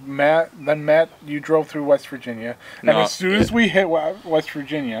 yeah, Matt, you drove through West Virginia. And No, as soon as we hit West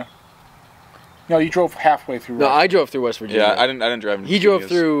Virginia, no, you drove halfway through. No, I drove through West Virginia. Yeah, I didn't drive. into He drove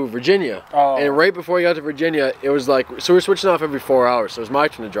Virginia's. through Virginia, Oh. and right before he got to Virginia, it was like so we're switching off every 4 hours. So it was my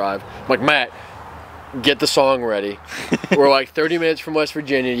turn to drive. I'm like, Matt, get the song ready. We're like 30 minutes from West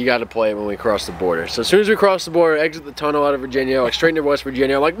Virginia. You got to play it when we cross the border. So as soon as we cross the border, exit the tunnel out of Virginia, like straight into West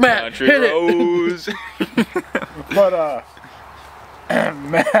Virginia. I'm like, Matt, Country hit it. roads. But,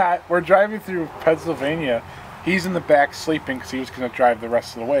 Matt, we're driving through Pennsylvania. He's in the back sleeping because he was going to drive the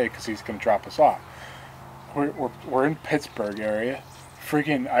rest of the way because he's going to drop us off. We're in Pittsburgh area.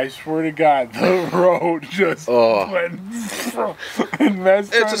 freaking, I swear to God, the road just went. And Matt's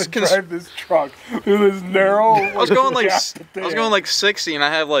trying to drive this truck through this narrow. I was going like 60, and I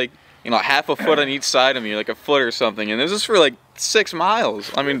have like half a foot on each side of me, like a foot or something, and this is for like 6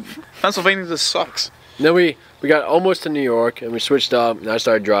 miles. I mean, Pennsylvania just sucks. Then we got almost to New York, and we switched up, and I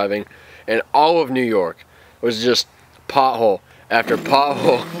started driving, and all of New York was just pothole after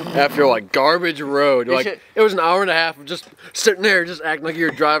pothole after like garbage road. Like it was an hour and a half of just sitting there, just acting like you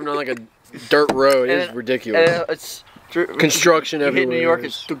were driving on like a dirt road. It was ridiculous. It's construction everywhere. In New York,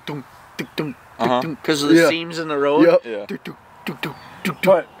 it's because of the seams in the road. Yep. Yeah.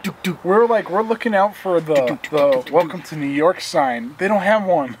 But we're looking out for the Welcome to New York sign. They don't have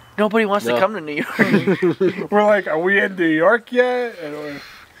one. Nobody wants to come to New York. We're like, are we in New York yet?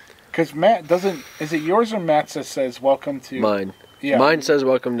 Because Matt doesn't. Is it yours or Matt's that says welcome to? Mine. Yeah. Mine says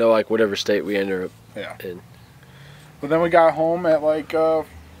welcome to like whatever state we enter in. But then we got home at like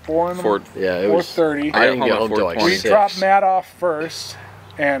 4:30. I didn't get home till like 6. We dropped Matt off first,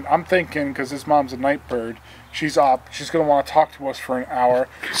 and I'm thinking because his mom's a night bird. She's up. She's going to want to talk to us for an hour.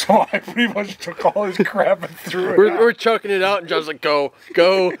 So I pretty much took all his crap and threw it out. We're chucking it out, and John's like, go.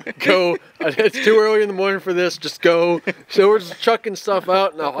 It's too early in the morning for this. Just go. So we're just chucking stuff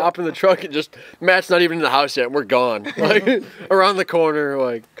out, and I'll hop in the truck, and just, Matt's not even in the house yet, and we're gone. Like, around the corner,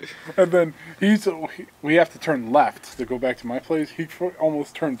 like. And then we have to turn left to go back to my place. He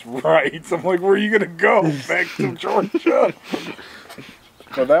almost turns right. So I'm like, where are you going to go? Back to Georgia.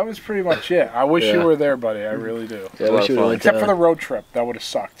 So that was pretty much it. I wish you were there, buddy. I really do. Yeah, I wish you were Except for the road trip, that would have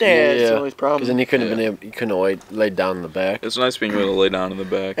sucked. Yeah, it's always a problem. Because then you couldn't have laid down in the back. It's nice being able to lay down in the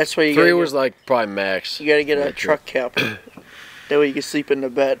back. That's why you 3 was like probably max. You got to get a truck cap. That way you can sleep in the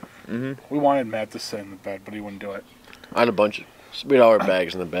bed. We wanted Matt to sit in the bed, but he wouldn't do it. I had a bunch of. We had all our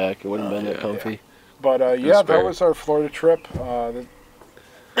bags in the back. It wouldn't have been that comfy. Yeah. But that was our Florida trip.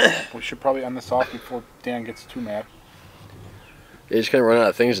 We should probably end this off before Dan gets too mad. You just kind of run out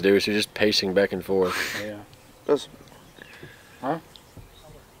of things to do, so you're just pacing back and forth. Yeah. Huh?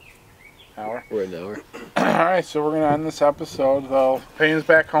 Hour? We're at an hour. Alright, so we're going to end this episode, though. Payton's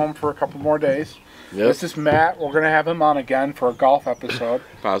back home for a couple more days. Yep. This is Matt. We're going to have him on again for a golf episode.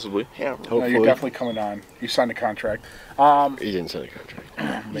 Possibly. Yeah. No, you're definitely coming on. You signed a contract. He didn't sign a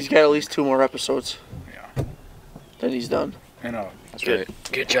contract. He's got at least 2 more episodes. Yeah. Then he's done. I know. That's right.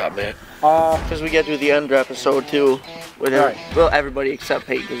 Good job, man. Because we got to do the end episode too, with everybody except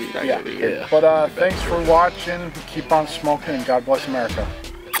Payton because he's not going to be here. But thanks for watching. Keep on smoking, and God bless America.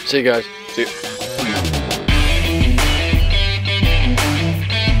 See you guys. See you.